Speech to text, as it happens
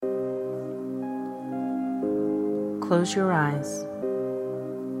close your eyes.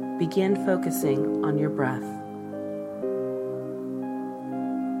 Begin focusing on your breath.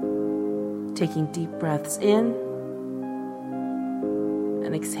 Taking deep breaths in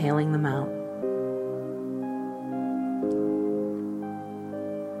and exhaling them out.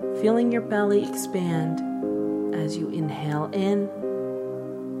 Feeling your belly expand as you inhale in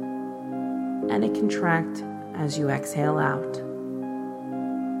and it contract as you exhale out.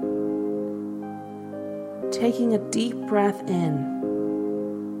 Taking a deep breath in,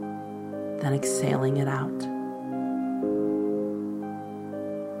 then exhaling it out.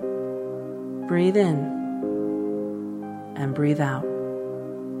 Breathe in and breathe out.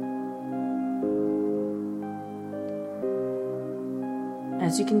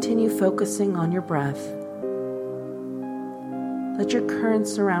 As you continue focusing on your breath, let your current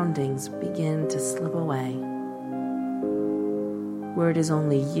surroundings begin to slip away, where it is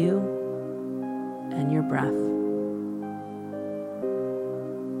only you and your breath.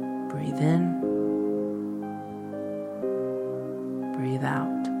 Breathe in, breathe out.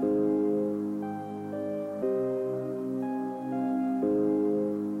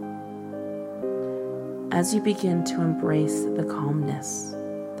 As you begin to embrace the calmness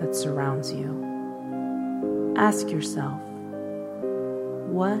that surrounds you, ask yourself,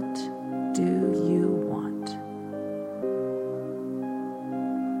 what do you want?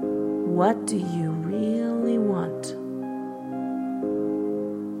 What do you really want?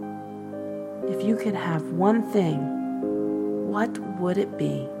 If you could have one thing, what would it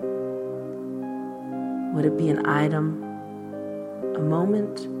be? Would it be an item, a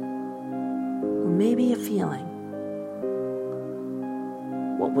moment, or maybe a feeling?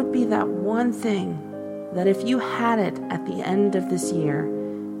 What would be that one thing that if you had it at the end of this year,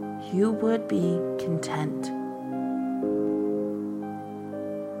 you would be content?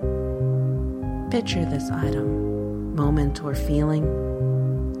 Picture this item, moment, or feeling.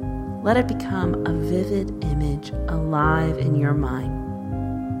 Let it become a vivid image alive in your mind.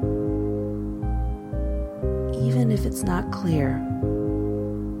 Even if it's not clear,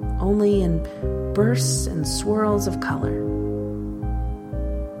 only in bursts and swirls of color.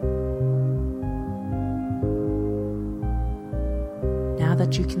 Now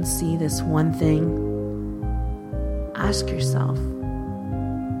that you can see this one thing, ask yourself,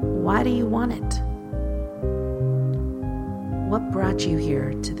 why do you want it? What brought you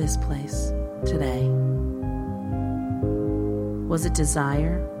here to this place today? Was it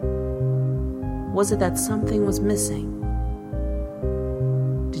desire? Was it that something was missing?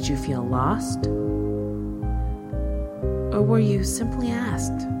 Did you feel lost? Or were you simply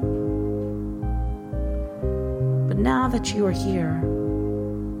asked? But now that you are here,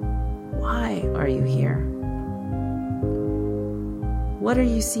 why are you here? What are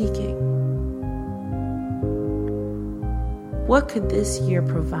you seeking? What could this year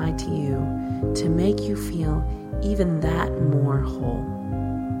provide to you to make you feel even that more whole?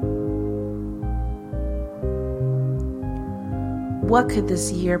 What could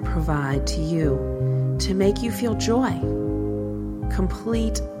this year provide to you to make you feel joy?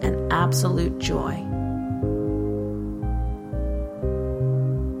 Complete and absolute joy.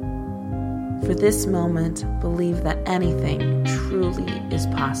 For this moment, believe that anything truly is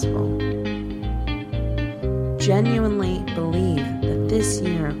possible. Genuinely believe that this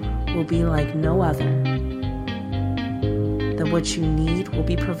year will be like no other, that what you need will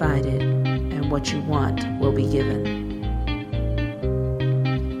be provided and what you want will be given.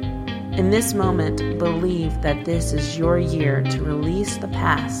 In this moment, believe that this is your year to release the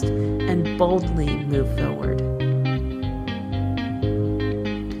past and boldly move forward.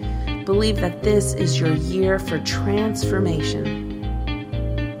 Believe that this is your year for transformation.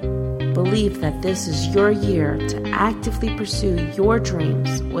 Believe that this is your year to actively pursue your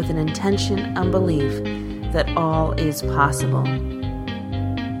dreams with an intention and belief that all is possible.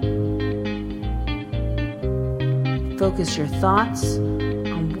 Focus your thoughts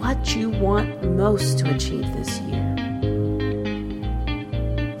on what you want most to achieve this year.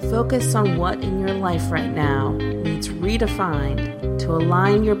 Focus on what in your life right now needs redefined to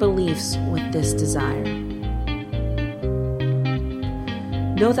align your beliefs with this desire.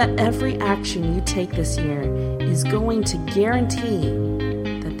 Know that every action you take this year is going to guarantee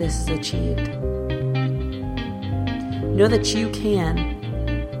that this is achieved. Know that you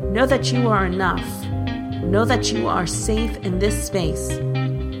can. Know that you are enough. Know that you are safe in this space.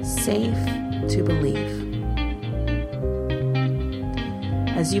 Safe to believe.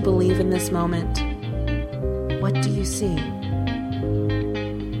 As you believe in this moment, what do you see?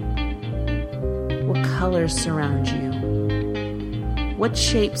 What colors surround you? What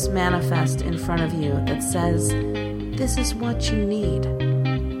shapes manifest in front of you that says, this is what you need.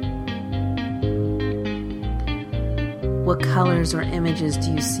 What colors or images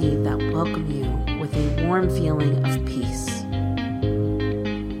do you see that welcome you with a warm feeling of peace?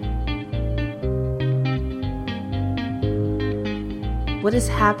 What is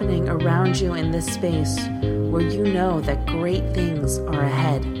happening around you in this space where you know that great things are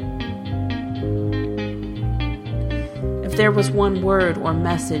ahead? If there was one word or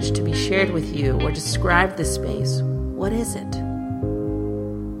message to be shared with you or describe this space, what is it?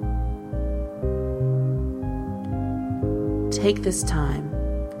 Take this time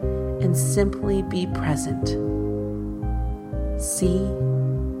and simply be present. See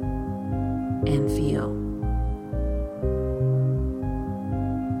and feel.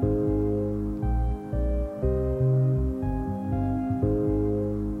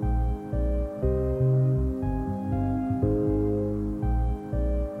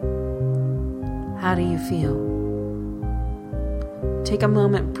 How do you feel? Take a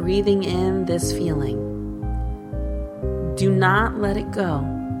moment breathing in this feeling. Do not let it go.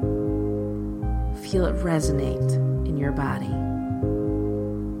 Feel it resonate in your body.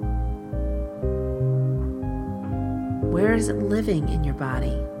 Where is it living in your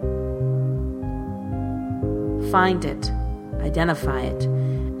body? Find it, identify it,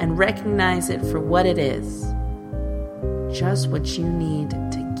 and recognize it for what it is. Just what you need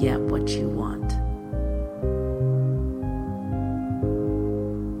to get what you want.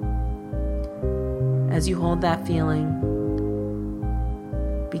 As you hold that feeling,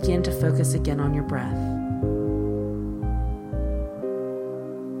 begin to focus again on your breath.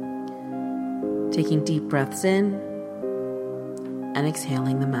 Taking deep breaths in and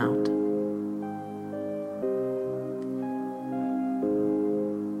exhaling them out.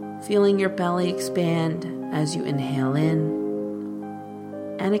 Feeling your belly expand as you inhale in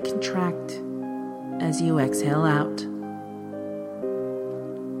and it contract as you exhale out.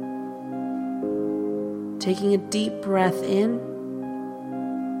 Taking a deep breath in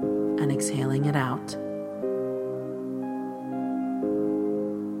and exhaling it out.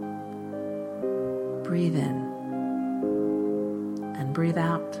 Breathe in and breathe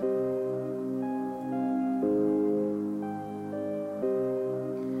out.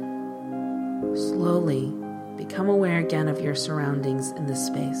 Slowly become aware again of your surroundings in this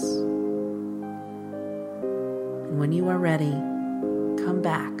space. And when you are ready, come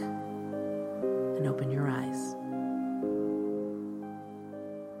back and open your eyes.